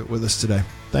part of it with us today.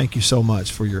 Thank you so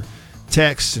much for your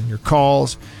texts and your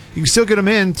calls. You can still get them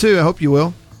in, too. I hope you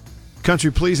will.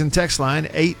 Country Pleasing text line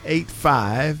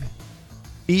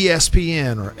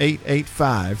 885-ESPN or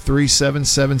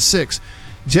 885-3776.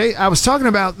 Jay, I was talking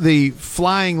about the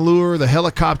flying lure, the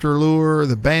helicopter lure,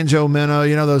 the banjo minnow,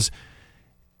 those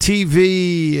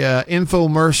TV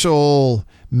infomercial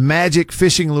magic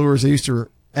fishing lures they used to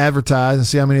advertise and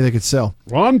see how many they could sell.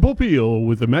 Ron Popeil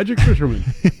with the Magic Fisherman.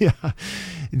 Yeah.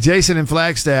 Jason in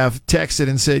Flagstaff texted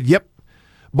and said, yep,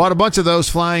 bought a bunch of those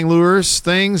flying lures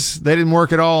things. They didn't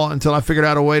work at all until I figured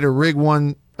out a way to rig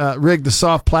the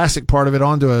soft plastic part of it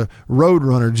onto a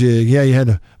Roadrunner jig. Yeah, you had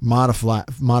to modify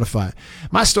it.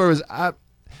 My story was I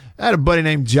had a buddy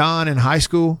named John in high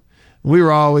school. We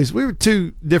were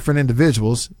two different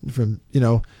individuals from,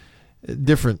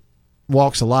 different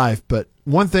walks of life. But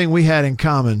one thing we had in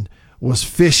common was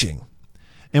fishing.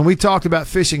 And we talked about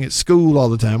fishing at school all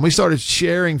the time. We started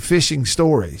sharing fishing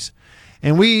stories.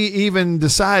 And we even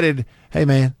decided, hey,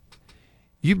 man,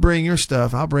 you bring your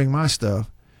stuff, I'll bring my stuff.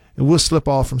 And we'll slip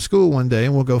off from school one day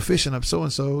and we'll go fishing up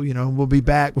so-and-so, we'll be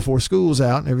back before school's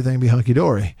out and everything will be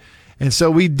hunky-dory. And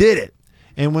so we did it.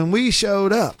 And when we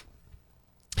showed up,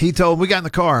 we got in the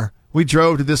car, we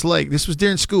drove to this lake. This was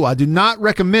during school. I do not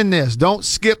recommend this. Don't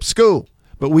skip school.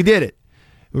 But we did it.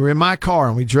 We were in my car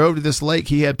and we drove to this lake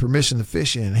he had permission to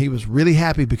fish in. He was really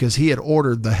happy because he had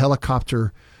ordered the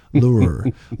helicopter lure.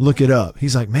 Look it up.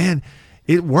 He's like, man,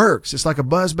 it works. It's like a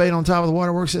buzz bait on top of the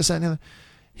water. Works this, that, and the other.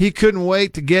 He couldn't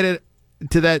wait to get it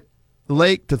to that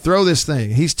lake to throw this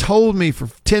thing. He's told me for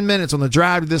 10 minutes on the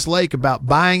drive to this lake about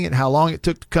buying it, how long it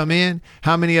took to come in,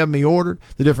 how many of them he ordered,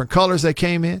 the different colors they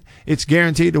came in. It's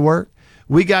guaranteed to work.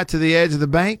 We got to the edge of the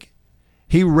bank.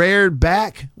 He reared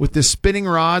back with this spinning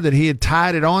rod that he had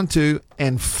tied it onto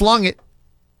and flung it,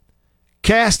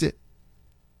 cast it,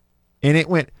 and it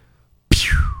went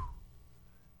pew,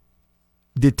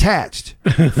 detached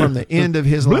from the end of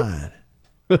his line.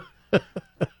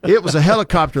 It was a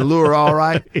helicopter lure, all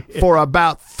right, for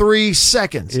about 3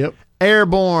 seconds. Yep.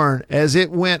 Airborne as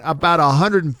it went about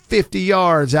 150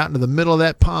 yards out into the middle of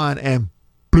that pond and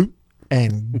bloop,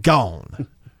 and gone.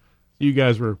 You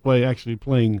guys were actually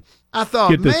playing. I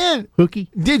thought, man, hooky.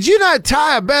 Did you not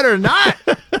tie a better knot?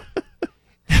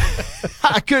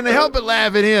 I couldn't help but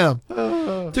laugh at him.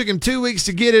 Took him 2 weeks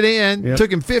to get it in. Yep.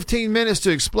 Took him 15 minutes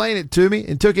to explain it to me.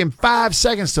 And took him 5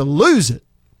 seconds to lose it.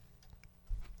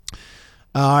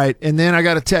 All right. And then I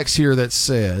got a text here that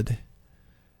said,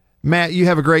 Matt, you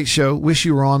have a great show. Wish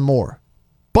you were on more.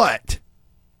 But,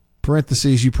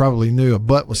 parentheses, you probably knew a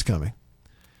but was coming.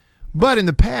 But in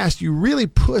the past, you really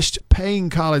pushed paying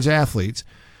college athletes.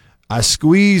 I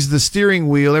squeezed the steering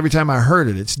wheel every time I heard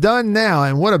it. It's done now,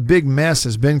 and what a big mess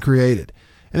has been created.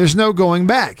 And there's no going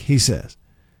back, he says.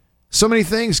 So many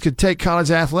things could take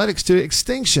college athletics to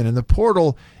extinction, and the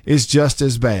portal is just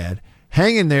as bad.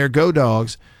 Hang in there, go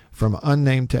Dogs, from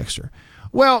unnamed texter.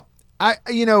 Well,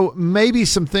 maybe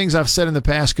some things I've said in the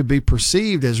past could be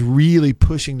perceived as really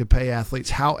pushing to pay athletes.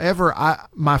 However,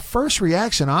 my first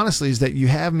reaction, honestly, is that you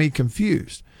have me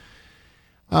confused.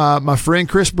 My friend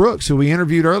Chris Brooks, who we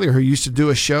interviewed earlier, who used to do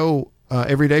a show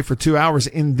every day for 2 hours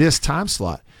in this time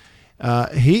slot,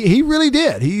 he really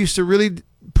did. He used to really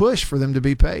push for them to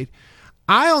be paid.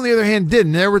 I, on the other hand,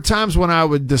 didn't. There were times when I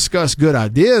would discuss good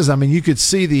ideas. I mean, you could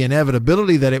see the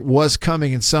inevitability that it was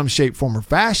coming in some shape, form, or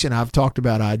fashion. I've talked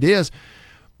about ideas.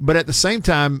 But at the same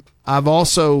time, I've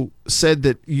also said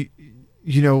that, I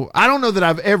don't know that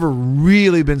I've ever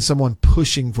really been someone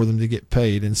pushing for them to get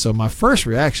paid. And so my first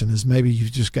reaction is maybe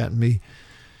you've just gotten me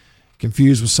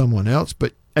confused with someone else.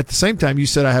 But at the same time, you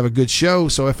said I have a good show.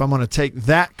 So if I'm going to take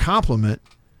that compliment,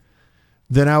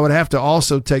 then I would have to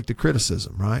also take the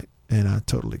criticism, right? And I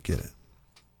totally get it.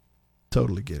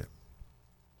 Totally get it.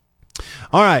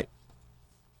 All right.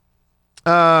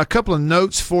 A couple of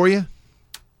notes for you.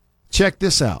 Check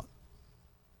this out.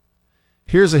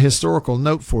 Here's a historical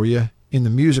note for you in the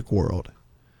music world.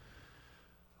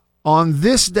 On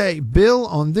this day, Bill,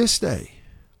 on this day,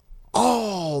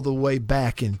 all the way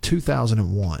back in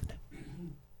 2001,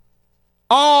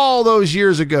 all those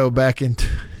years ago back in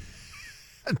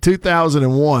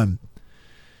 2001,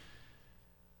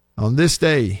 on this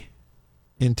day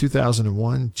in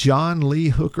 2001, John Lee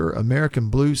Hooker, American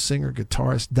blues singer,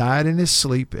 guitarist, died in his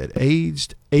sleep at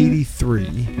aged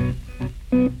 83.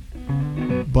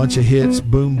 Bunch of hits,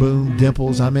 Boom Boom,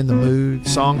 Dimples, I'm in the Mood,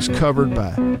 songs covered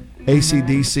by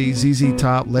AC/DC, ZZ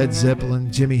Top, Led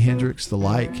Zeppelin, Jimi Hendrix, the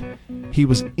like. He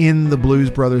was in the Blues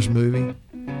Brothers movie.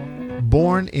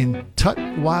 Born in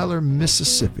Tutwiler,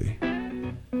 Mississippi,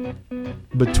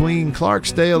 between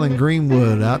Clarksdale and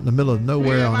Greenwood, out in the middle of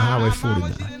nowhere on Highway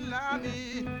 49.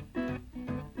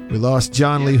 We lost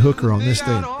John Lee Hooker on this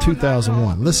day in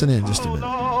 2001. Listen in just a minute.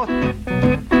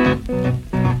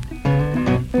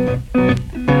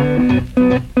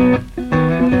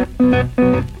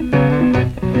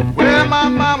 Well, my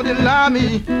mama didn't lie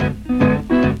me.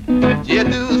 She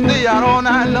had to stay out all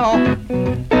night long.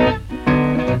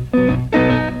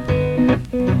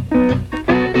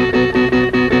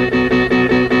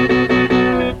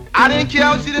 I didn't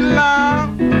care if she didn't lie.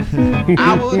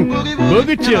 I was boogie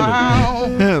Boogie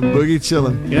chillin'. Boogie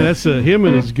Chillin'. Yeah, that's him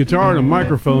and his guitar and a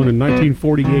microphone in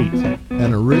 1948.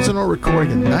 An original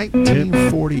recording in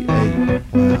 1948. Wow,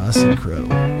 that's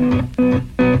incredible.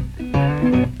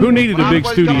 Who needed a big When I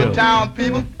was studio? coming town,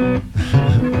 people,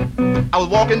 I was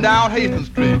walking down Hastings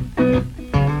Street.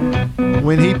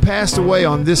 When he passed away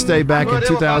on this day back in Heard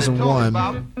everybody talking 2001,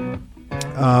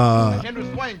 about Henry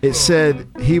Swain it Club. said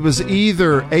he was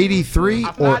either 83 I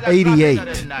or found that 88,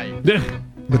 that night.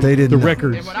 but they didn't The know.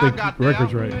 records. And when I The got there,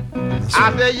 records right. I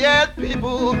said, yes,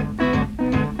 people.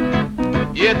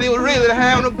 Yeah, they were really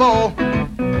having a ball.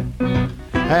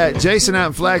 Hey, Jason out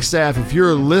in Flagstaff, if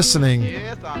you're listening,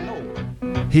 Yes, I know.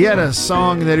 he had a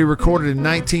song that he recorded in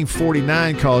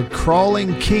 1949 called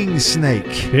Crawling King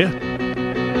Snake. Yeah.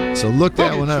 So look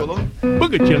that Boogie one up. chillin'.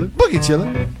 Boogie chillin'. Boogie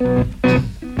Chillin'.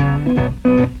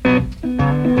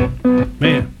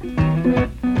 Man.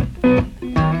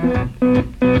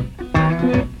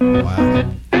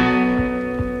 Wow.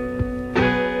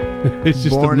 It's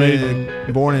just amazing.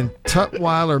 Born in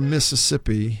Tutwiler,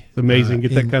 Mississippi. It's amazing.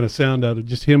 Get that in- kind of sound out of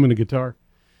just him and a guitar.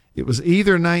 It was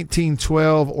either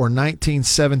 1912 or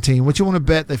 1917. What you want to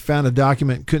bet they found a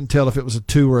document and couldn't tell if it was a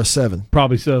 2 or a 7.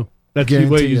 Probably so. That's the way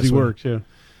Guaranteed it usually that's what- works, yeah.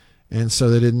 And so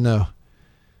they didn't know.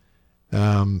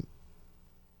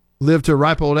 Lived to a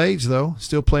ripe old age, though.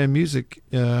 Still playing music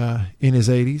in his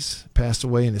 80s. Passed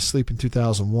away in his sleep in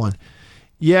 2001.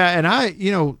 Yeah, and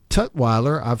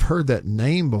Tutwiler, I've heard that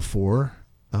name before.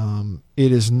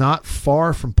 It is not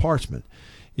far from Parchment.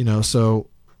 So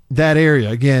that area,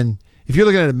 again, if you're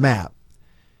looking at a map,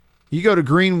 you go to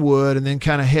Greenwood and then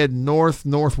kind of head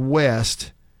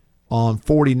northwest on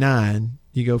 49.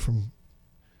 You go from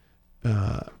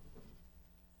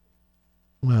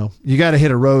you got to hit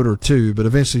a road or two, but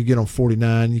eventually you get on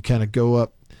 49. You kind of go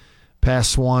up past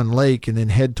Swan Lake and then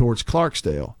head towards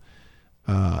Clarksdale.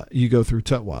 You go through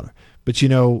Tutwiler. But,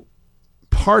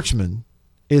 Parchman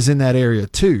is in that area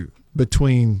too,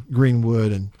 between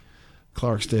Greenwood and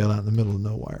Clarksdale out in the middle of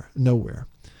nowhere.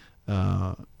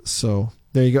 So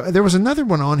there you go. There was another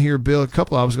one on here, Bill, a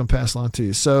couple I was going to pass along to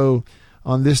you. So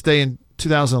on this day in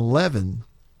 2011,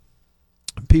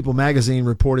 People magazine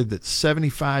reported that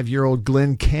 75-year-old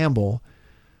Glenn Campbell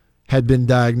had been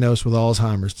diagnosed with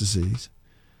Alzheimer's disease.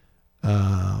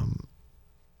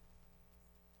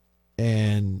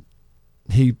 And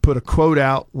he put a quote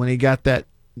out when he got that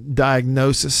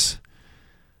diagnosis.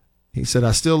 He said,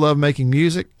 "I still love making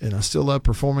music and I still love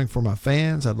performing for my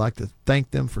fans. I'd like to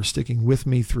thank them for sticking with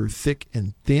me through thick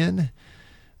and thin."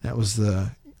 That was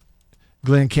the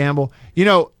Glenn Campbell.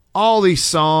 All these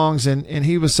songs, and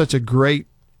he was such a great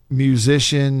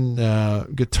musician,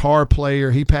 guitar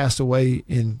player. He passed away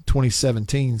in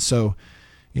 2017. So,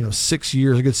 6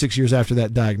 years, a good 6 years after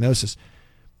that diagnosis.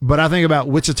 But I think about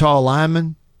Wichita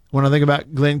Lineman when I think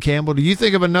about Glenn Campbell. Do you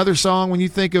think of another song when you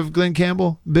think of Glenn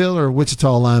Campbell, Bill, or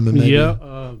Wichita Lineman maybe?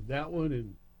 Yeah, that one.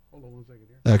 And hold on one second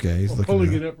here. Okay, he's looking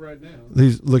pulling it it up. up right now.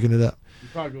 He's looking it up.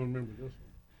 You're probably going to remember this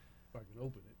one. If I can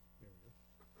open it. There we go.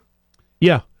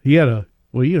 Yeah, he had a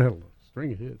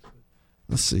string of hits.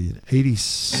 Let's see,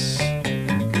 80s.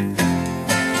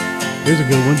 Here's a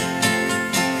good one.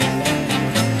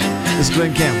 This is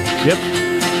Glenn Campbell. Yep.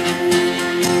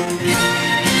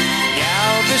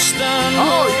 Galveston,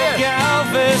 Oh, yeah.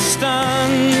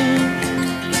 Galveston.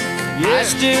 I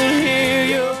still hear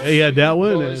you. He had that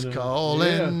one. Boys and,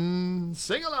 calling.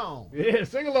 Sing along. Yeah,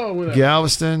 sing along with that.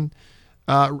 Galveston.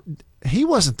 He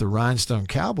wasn't the Rhinestone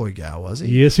Cowboy guy, was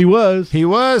he? Yes, he was. He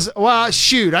was? Well,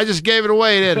 shoot. I just gave it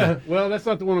away, didn't I? Well, that's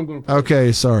not the one I'm going to play.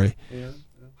 Okay, sorry. Yeah.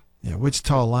 Yeah,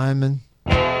 Wichita Lineman.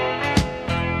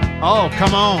 Oh,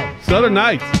 come on. Southern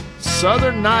Nights.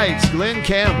 Southern Nights, Glenn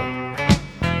Campbell.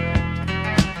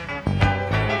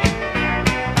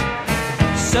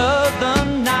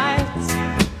 Southern nights.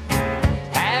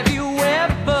 Have you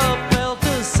ever felt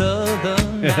a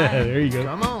southern night? There you go.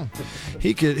 Come on.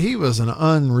 He was an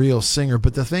unreal singer,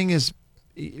 but the thing is,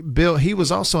 Bill, he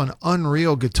was also an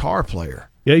unreal guitar player.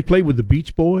 Yeah, he played with the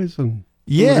Beach Boys and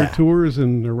their tours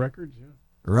and their records. Yeah.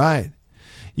 Right.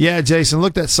 Yeah, Jason,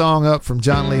 look that song up from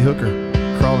John Lee Hooker,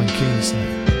 Crawling King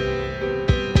Snake.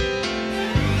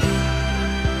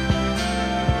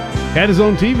 Had his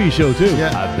own TV show, too.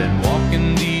 Yeah. I've been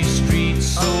walking these streets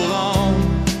so long.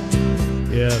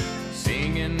 Yeah.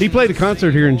 He played a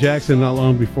concert here in Jackson not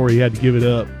long before he had to give it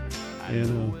up.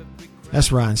 And That's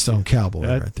Rhinestone Cowboy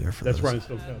right there. That's those.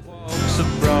 Rhinestone Cowboy. Walks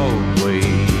of Broadway.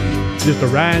 Just a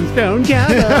Rhinestone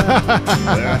Cowboy.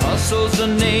 Where hustle's the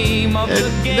name of the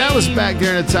And game. that was back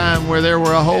during a time where there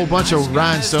were a whole bunch of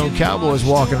Rhinestone Cowboys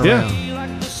walking Yeah. around.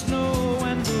 Like the snow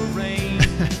and the rain.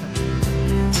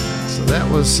 So that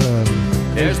was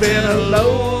There's been a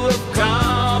load of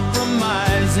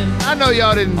compromising. I know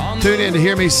y'all didn't tune in to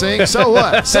hear me sing. So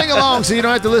what? Sing along so you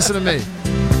don't have to listen to me.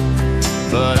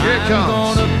 But Here it I'm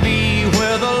comes. gonna be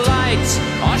where the lights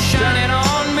are shining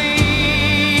on me,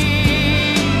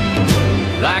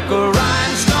 like a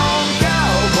rhinestone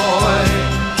cowboy.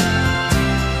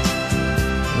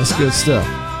 That's good stuff.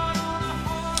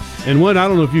 And one, I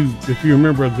don't know if you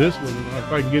remember this one.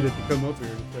 If I can get it to come up here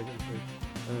in a second.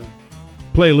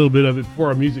 Play a little bit of it before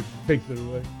our music takes it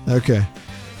away. Okay.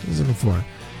 Just looking for it.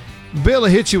 Bill will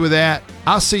hit you with that.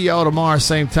 I'll see y'all tomorrow,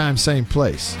 same time, same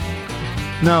place.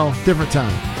 No, different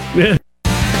time.